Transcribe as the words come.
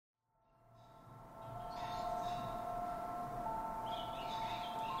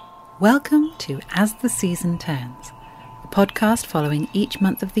Welcome to As the Season Turns, a podcast following each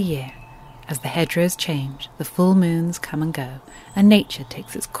month of the year. As the hedgerows change, the full moons come and go, and nature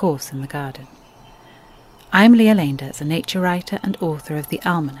takes its course in the garden. I'm Leah Landers, a nature writer and author of The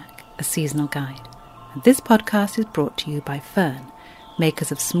Almanac, a seasonal guide. And this podcast is brought to you by Fern,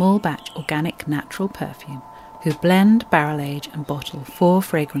 makers of small batch organic natural perfume, who blend, barrel age and bottle 4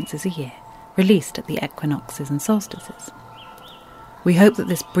 fragrances a year, released at the equinoxes and solstices. We hope that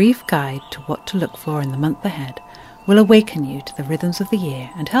this brief guide to what to look for in the month ahead will awaken you to the rhythms of the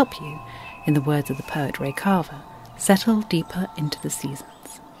year and help you, in the words of the poet Ray Carver, settle deeper into the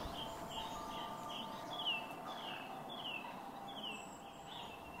seasons.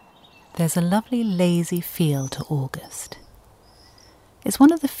 There's a lovely lazy feel to August. It's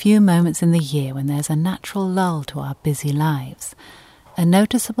one of the few moments in the year when there's a natural lull to our busy lives, a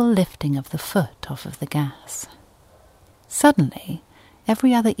noticeable lifting of the foot off of the gas. Suddenly,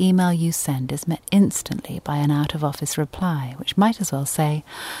 every other email you send is met instantly by an out-of-office reply, which might as well say,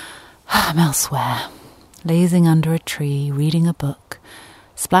 I'm elsewhere, lazing under a tree, reading a book,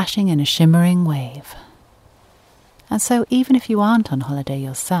 splashing in a shimmering wave. And so even if you aren't on holiday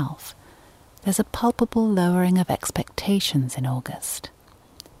yourself, there's a palpable lowering of expectations in August.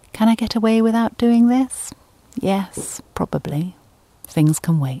 Can I get away without doing this? Yes, probably. Things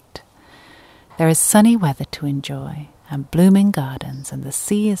can wait. There is sunny weather to enjoy, and blooming gardens, and the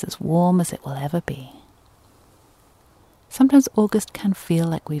sea is as warm as it will ever be. Sometimes August can feel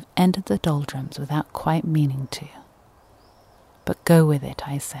like we've entered the doldrums without quite meaning to. But go with it,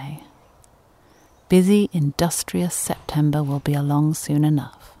 I say. Busy, industrious September will be along soon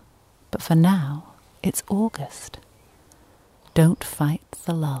enough. But for now, it's August. Don't fight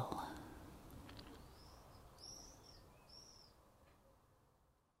the lull.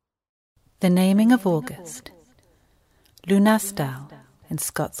 The naming of August. Lunasdal in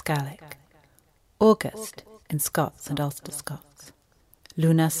Scots Gaelic, August in Scots and Ulster Scots,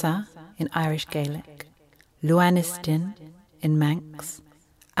 Lunasa in Irish Gaelic, Luanistin in Manx,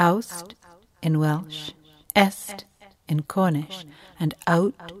 Aust in Welsh, Est in Cornish, and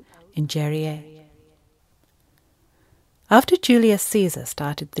Out in Jerier. After Julius Caesar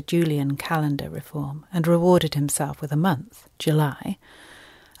started the Julian calendar reform and rewarded himself with a month, July,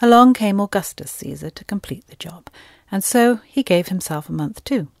 along came Augustus Caesar to complete the job, and so he gave himself a month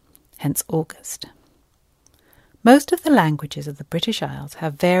too, hence August. Most of the languages of the British Isles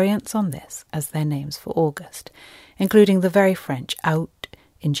have variants on this as their names for August, including the very French Out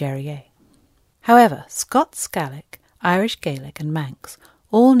in Jerier. However, Scots Gaelic, Irish Gaelic and Manx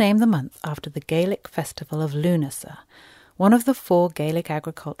all name the month after the Gaelic festival of Lunasa, one of the 4 Gaelic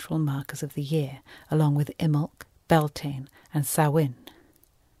agricultural markers of the year, along with Imbolc, Beltane and Samhain.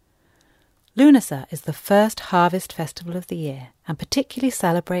 Lunasa is the first harvest festival of the year and particularly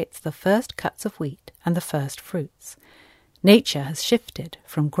celebrates the first cuts of wheat and the first fruits. Nature has shifted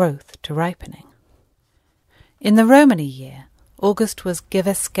from growth to ripening. In the Romany year, August was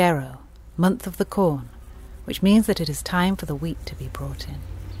Givescero, month of the corn, which means that it is time for the wheat to be brought in.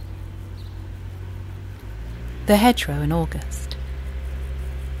 The hedgerow in August.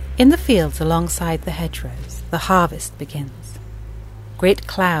 In the fields alongside the hedgerows, the harvest begins. Great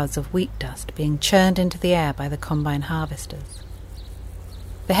clouds of wheat dust being churned into the air by the combine harvesters.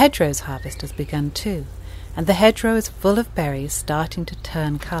 The hedgerow's harvest has begun too, and the hedgerow is full of berries starting to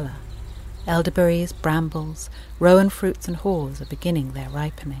turn colour. Elderberries, brambles, rowan fruits and haws are beginning their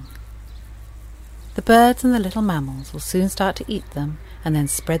ripening. The birds and the little mammals will soon start to eat them and then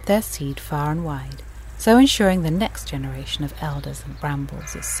spread their seed far and wide, so ensuring the next generation of elders and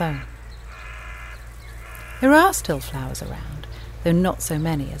brambles is sown. There are still flowers around, though not so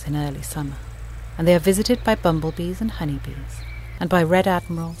many as in early summer, and they are visited by bumblebees and honeybees, and by red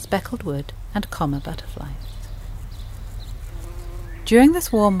admiral, speckled wood, and comma butterflies. During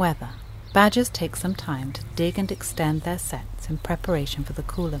this warm weather, badgers take some time to dig and extend their sets in preparation for the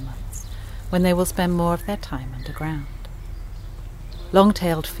cooler months, when they will spend more of their time underground.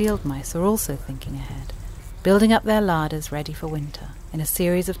 Long-tailed field mice are also thinking ahead, building up their larders ready for winter in a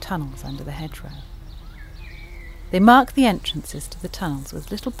series of tunnels under the hedgerow. They mark the entrances to the tunnels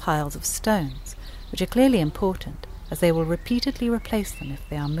with little piles of stones, which are clearly important, as they will repeatedly replace them if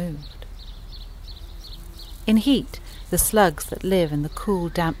they are moved. In heat, the slugs that live in the cool,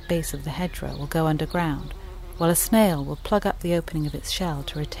 damp base of the hedgerow will go underground, while a snail will plug up the opening of its shell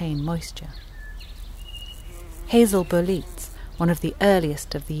to retain moisture. Hazel boletes, one of the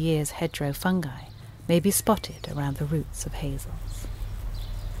earliest of the year's hedgerow fungi, may be spotted around the roots of hazels.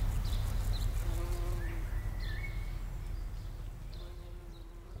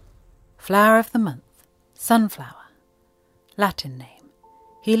 Flower of the month, sunflower. Latin name,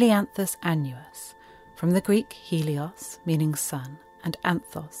 Helianthus annuus, from the Greek helios, meaning sun, and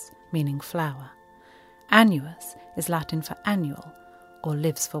anthos, meaning flower. Annuus is Latin for annual, or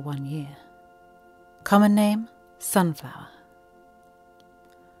lives for 1 year. Common name, sunflower.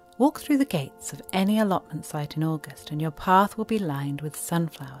 Walk through the gates of any allotment site in August and your path will be lined with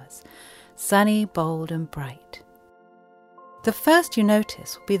sunflowers, sunny, bold and bright. The first you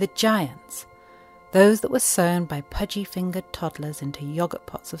notice will be the giants, those that were sown by pudgy-fingered toddlers into yogurt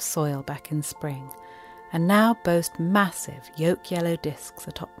pots of soil back in spring, and now boast massive yolk-yellow discs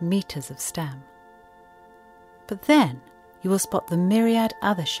atop metres of stem. But then you will spot the myriad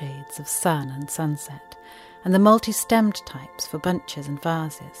other shades of sun and sunset, and the multi-stemmed types for bunches and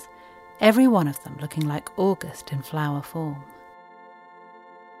vases, every one of them looking like August in flower form.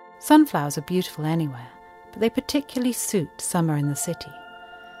 Sunflowers are beautiful anywhere, but they particularly suit summer in the city.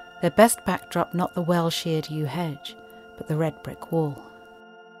 Their best backdrop not the well-sheared yew hedge, but the red brick wall.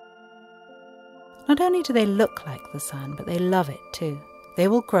 Not only do they look like the sun, but they love it too. They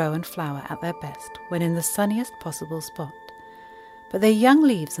will grow and flower at their best when in the sunniest possible spot. But their young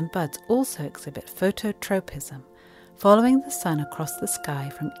leaves and buds also exhibit phototropism, following the sun across the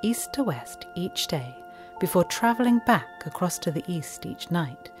sky from east to west each day, before travelling back across to the east each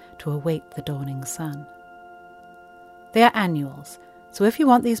night to await the dawning sun. They are annuals, so if you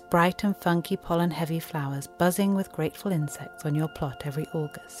want these bright and funky pollen-heavy flowers buzzing with grateful insects on your plot every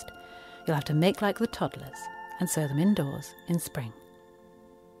August, you'll have to make like the toddlers and sow them indoors in spring.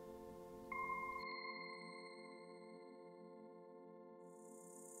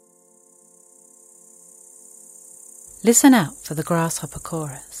 Listen out for the grasshopper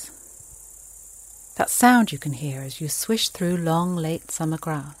chorus. That sound you can hear as you swish through long late summer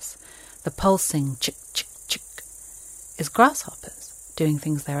grass, the pulsing chick chick chick, is grasshoppers doing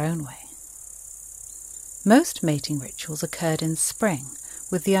things their own way. Most mating rituals occurred in spring,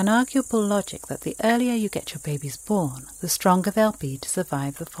 with the unarguable logic that the earlier you get your babies born, the stronger they'll be to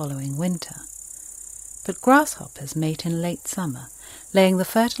survive the following winter. But grasshoppers mate in late summer, laying the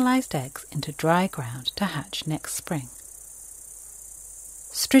fertilized eggs into dry ground to hatch next spring.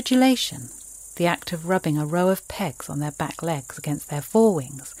 Stridulation, the act of rubbing a row of pegs on their back legs against their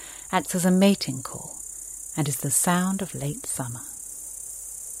forewings, acts as a mating call and is the sound of late summer.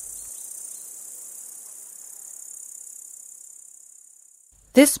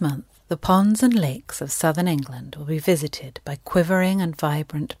 This month, the ponds and lakes of southern England will be visited by quivering and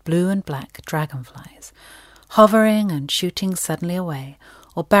vibrant blue and black dragonflies, hovering and shooting suddenly away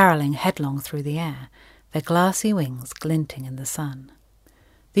or barrelling headlong through the air, their glassy wings glinting in the sun.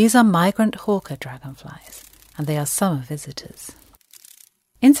 These are migrant hawker dragonflies, and they are summer visitors.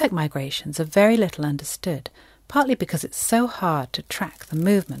 Insect migrations are very little understood, partly because it's so hard to track the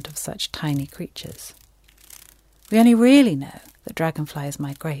movement of such tiny creatures. We only really know that dragonflies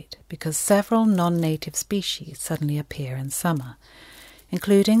migrate because several non-native species suddenly appear in summer,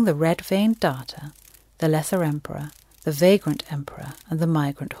 including the red-veined darter, the lesser emperor, the vagrant emperor, and the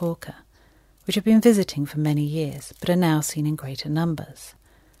migrant hawker, which have been visiting for many years but are now seen in greater numbers.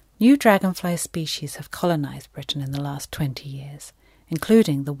 New dragonfly species have colonized Britain in the last 20 years,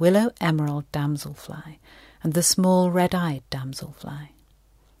 including the willow emerald damselfly and the small red-eyed damselfly.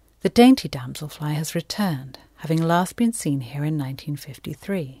 The dainty damselfly has returned, having last been seen here in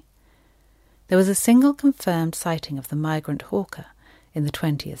 1953. There was a single confirmed sighting of the migrant hawker in the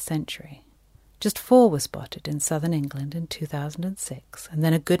 20th century. Just 4 were spotted in southern England in 2006, and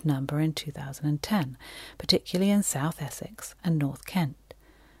then a good number in 2010, particularly in South Essex and North Kent.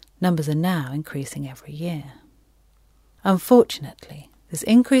 Numbers are now increasing every year. Unfortunately, this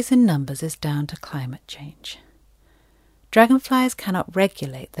increase in numbers is down to climate change. Dragonflies cannot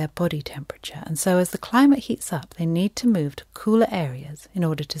regulate their body temperature, and so as the climate heats up, they need to move to cooler areas in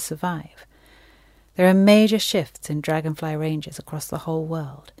order to survive. There are major shifts in dragonfly ranges across the whole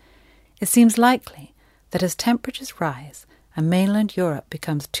world. It seems likely that as temperatures rise and mainland Europe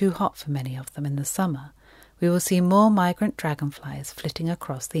becomes too hot for many of them in the summer, we will see more migrant dragonflies flitting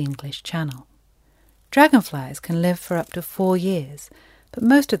across the English Channel. Dragonflies can live for up to 4 years, but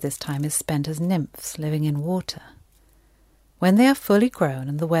most of this time is spent as nymphs living in water. When they are fully grown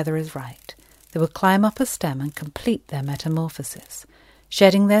and the weather is right, they will climb up a stem and complete their metamorphosis,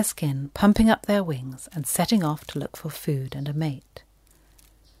 shedding their skin, pumping up their wings, and setting off to look for food and a mate.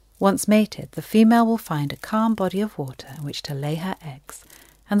 Once mated, the female will find a calm body of water in which to lay her eggs,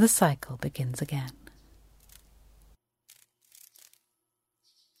 and the cycle begins again.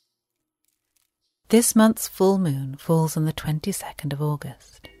 This month's full moon falls on the 22nd of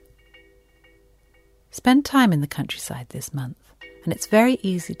August. Spend time in the countryside this month, and it's very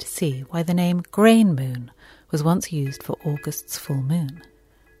easy to see why the name Grain Moon was once used for August's full moon.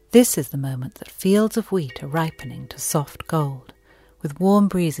 This is the moment that fields of wheat are ripening to soft gold, with warm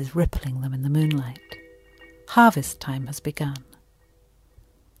breezes rippling them in the moonlight. Harvest time has begun.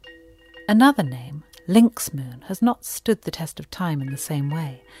 Another name, lynx moon, has not stood the test of time in the same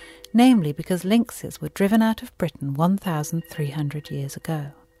way, namely because lynxes were driven out of Britain 1,300 years ago.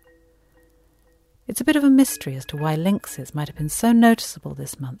 It's a bit of a mystery as to why lynxes might have been so noticeable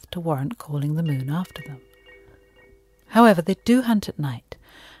this month to warrant calling the moon after them. However, they do hunt at night,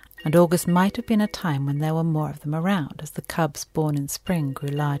 and August might have been a time when there were more of them around as the cubs born in spring grew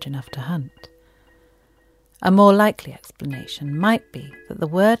large enough to hunt. A more likely explanation might be that the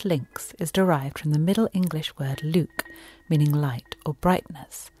word lynx is derived from the Middle English word luc, meaning light or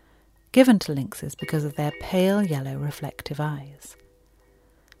brightness, given to lynxes because of their pale yellow reflective eyes.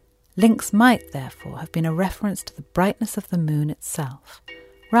 Lynx might therefore have been a reference to the brightness of the moon itself,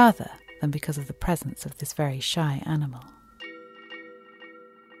 rather than because of the presence of this very shy animal.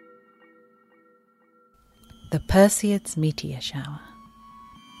 The Perseids meteor shower.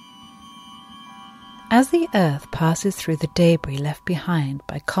 As the Earth passes through the debris left behind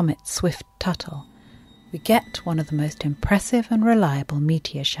by comet Swift-Tuttle, we get one of the most impressive and reliable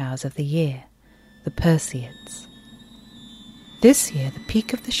meteor showers of the year, the Perseids. This year the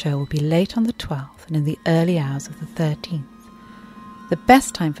peak of the show will be late on the 12th and in the early hours of the 13th. The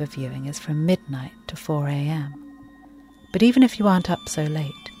best time for viewing is from midnight to 4 a.m. But even if you aren't up so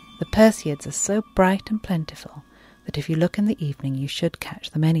late, the Perseids are so bright and plentiful that if you look in the evening you should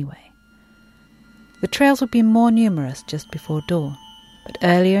catch them anyway. The trails will be more numerous just before dawn, but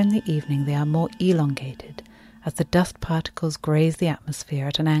earlier in the evening they are more elongated as the dust particles graze the atmosphere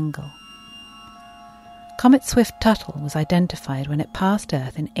at an angle. Comet Swift-Tuttle was identified when it passed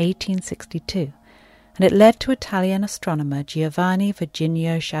Earth in 1862, and it led to Italian astronomer Giovanni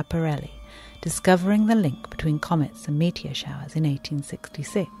Virginio Schiaparelli discovering the link between comets and meteor showers in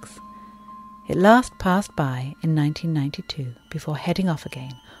 1866. It last passed by in 1992 before heading off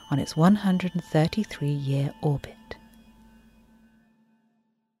again on its 133-year orbit.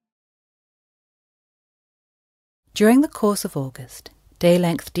 During the course of August, day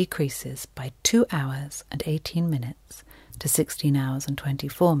length decreases by 2 hours and 18 minutes to 16 hours and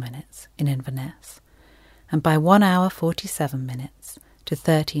 24 minutes in Inverness, and by 1 hour 47 minutes to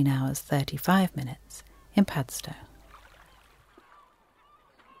 13 hours 35 minutes in Padstow.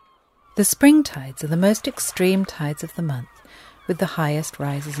 The spring tides are the most extreme tides of the month, with the highest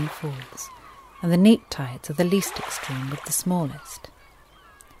rises and falls, and the neap tides are the least extreme with the smallest.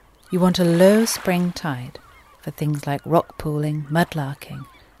 You want a low spring tide for things like rock pooling, mudlarking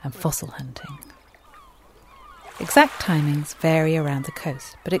and fossil hunting. Exact timings vary around the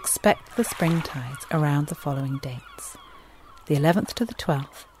coast, but expect the spring tides around the following dates: the 11th to the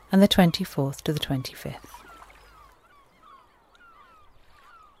 12th and the 24th to the 25th.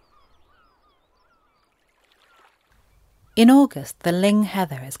 In August, the ling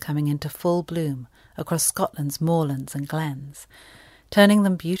heather is coming into full bloom across Scotland's moorlands and glens, turning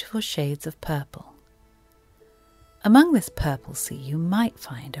them beautiful shades of purple. Among this purple sea you might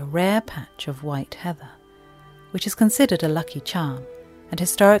find a rare patch of white heather, which is considered a lucky charm and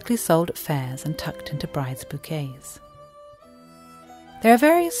historically sold at fairs and tucked into brides' bouquets. There are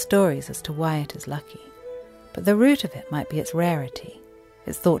various stories as to why it is lucky, but the root of it might be its rarity.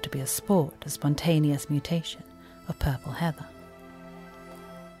 It's thought to be a sport, a spontaneous mutation of purple heather.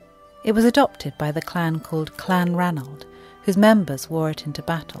 It was adopted by the clan called Clan Ranald, whose members wore it into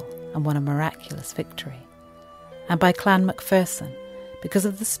battle and won a miraculous victory, and by Clan Macpherson, because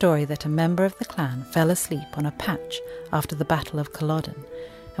of the story that a member of the clan fell asleep on a patch after the Battle of Culloden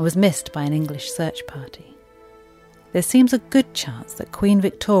and was missed by an English search party. There seems a good chance that Queen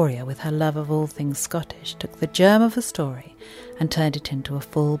Victoria, with her love of all things Scottish, took the germ of a story and turned it into a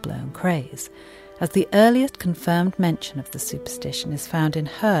full-blown craze, as the earliest confirmed mention of the superstition is found in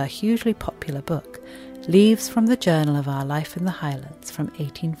her hugely popular book, Leaves from the Journal of Our Life in the Highlands from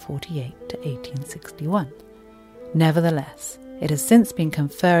 1848 to 1861. Nevertheless, it has since been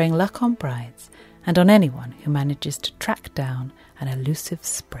conferring luck on brides and on anyone who manages to track down an elusive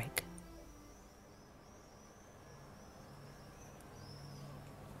sprig.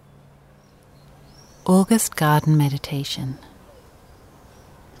 August Garden Meditation.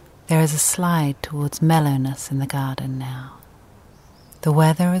 There is a slide towards mellowness in the garden now. The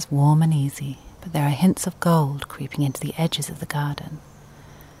weather is warm and easy, but there are hints of gold creeping into the edges of the garden.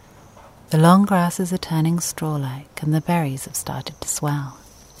 The long grasses are turning straw-like and the berries have started to swell.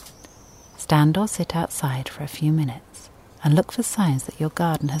 Stand or sit outside for a few minutes and look for signs that your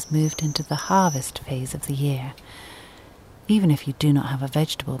garden has moved into the harvest phase of the year. Even if you do not have a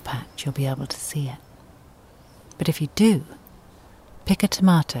vegetable patch, you'll be able to see it. But if you do, Pick a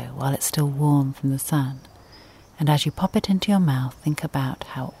tomato while it's still warm from the sun, and as you pop it into your mouth, think about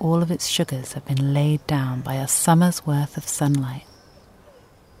how all of its sugars have been laid down by a summer's worth of sunlight.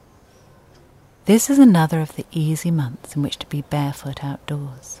 This is another of the easy months in which to be barefoot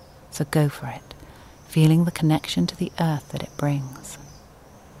outdoors, so go for it, feeling the connection to the earth that it brings.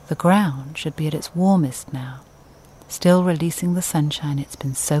 The ground should be at its warmest now, still releasing the sunshine it's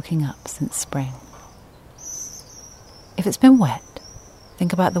been soaking up since spring. If it's been wet,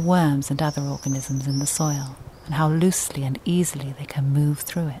 think about the worms and other organisms in the soil and how loosely and easily they can move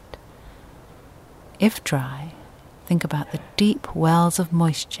through it. If dry, think about the deep wells of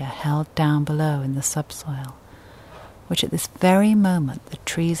moisture held down below in the subsoil, which at this very moment the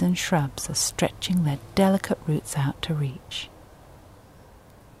trees and shrubs are stretching their delicate roots out to reach.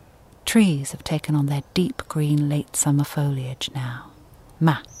 Trees have taken on their deep green late summer foliage now,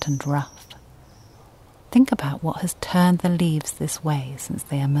 matte and rough. Think about what has turned the leaves this way since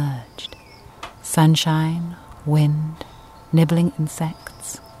they emerged. Sunshine, wind, nibbling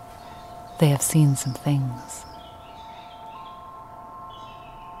insects. They have seen some things.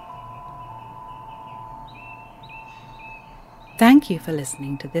 Thank you for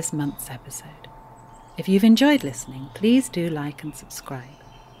listening to this month's episode. If you've enjoyed listening, please do like and subscribe.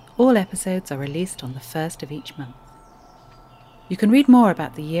 All episodes are released on the first of each month. You can read more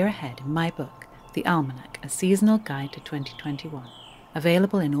about the year ahead in my book, The Almanac, A Seasonal Guide to 2021,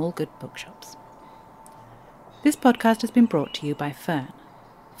 available in all good bookshops. This podcast has been brought to you by Fern.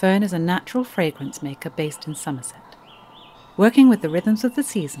 Fern is a natural fragrance maker based in Somerset. Working with the rhythms of the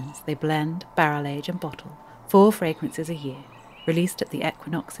seasons, they blend, barrel age and bottle 4 fragrances a year, released at the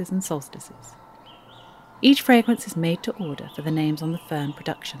equinoxes and solstices. Each fragrance is made to order for the names on the Fern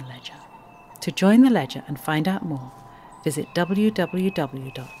production ledger. To join the ledger and find out more, visit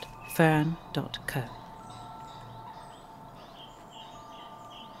www.fern.co.